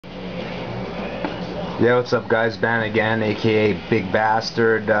Yeah, what's up guys, Ben again, aka Big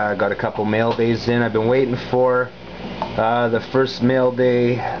Bastard. Got a couple mail days in. I've been waiting for the first mail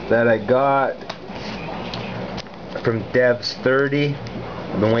day that I got from Devs30.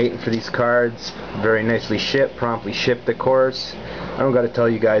 I've been waiting for these cards. Very nicely shipped, promptly shipped of course. I don't gotta tell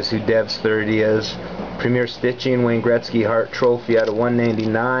you guys who Devs30 is. Premier Stitching, Wayne Gretzky Hart Trophy out of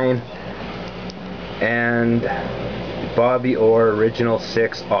 199. And Bobby Orr Original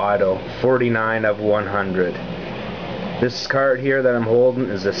 6 Auto, 49 of 100. This card here that I'm holding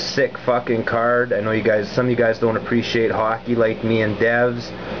is a sick fucking card. I know you guys, some of you guys don't appreciate hockey like me and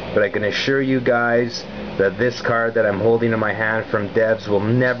Devs, but I can assure you guys that this card that I'm holding in my hand from Devs will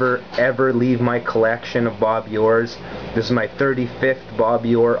never ever leave my collection of Bobby Orrs. This is my 35th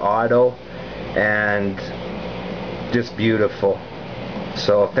Bobby Orr Auto, and just beautiful.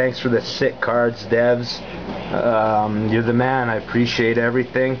 So thanks for the sick cards, Devs. You're the man. I appreciate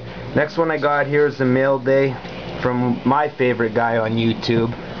everything. Next one I got here is the mail day from my favorite guy on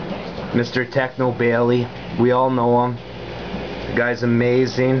YouTube, Mr. Teknobailey. We all know him. The guy's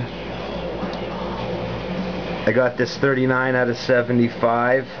amazing. I got this 39 out of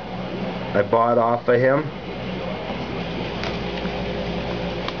 75. I bought off of him.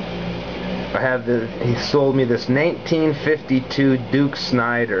 He sold me this 1952 Duke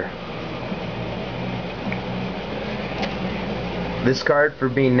Snider. This card, for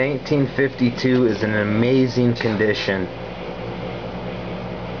being 1952, is in amazing condition.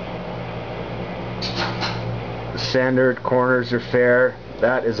 Centered corners are fair.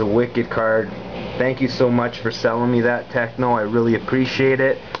 That is a wicked card. Thank you so much for selling me that, Techno. I really appreciate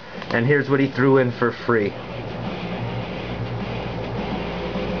it. And here's what he threw in for free.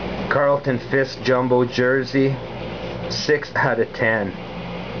 Carlton Fisk Jumbo Jersey, 6 out of 10.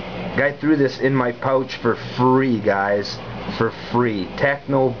 Guy threw this in my pouch for free, guys. For free.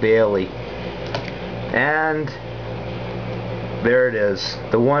 Teknobailey. And there it is.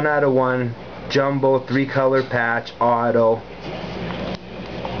 The 1 out of 1 Jumbo 3-color patch Auto.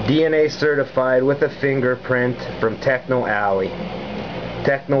 DNA certified with a fingerprint from Teknobailey,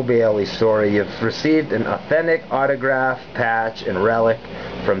 sorry. You've received an authentic autograph patch and relic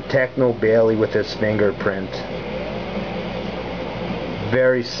from Teknobailey with his fingerprint.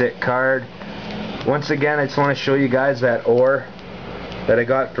 Very sick card. Once again, I just want to show you guys that ore that I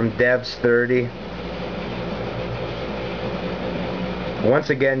got from Devs30.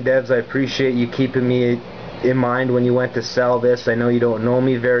 Once again, Devs, I appreciate you keeping me in mind when you went to sell this. I know you don't know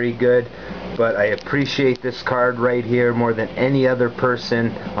me very good, but I appreciate this card right here more than any other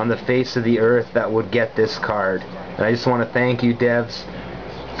person on the face of the earth that would get this card. And I just want to thank you, Devs,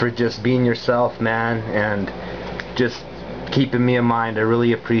 for just being yourself, man, and just keeping me in mind. I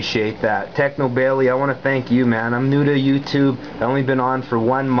really appreciate that. Teknobailey, I want to thank you, man. I'm new to YouTube. I've only been on for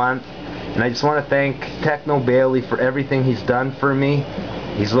 1 month, and I just want to thank Teknobailey for everything he's done for me.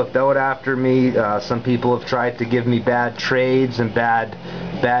 He's looked out after me. Some people have tried to give me bad trades and bad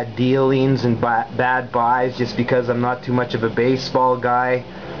dealings and bad buys just because I'm not too much of a baseball guy,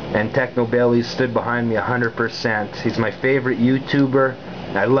 and Teknobailey stood behind me 100%. He's my favorite YouTuber.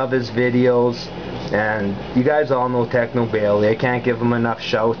 I love his videos, and you guys all know Teknobailey. I can't give him enough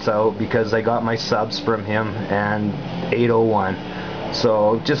shouts out because I got my subs from him and 801.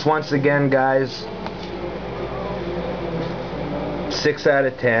 So just once again, guys, 6 out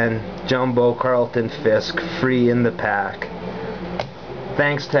of 10 Jumbo Carlton Fisk, free in the pack.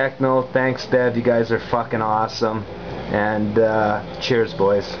 Thanks, Techno. Thanks, Dev. You guys are fucking awesome. And cheers,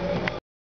 boys.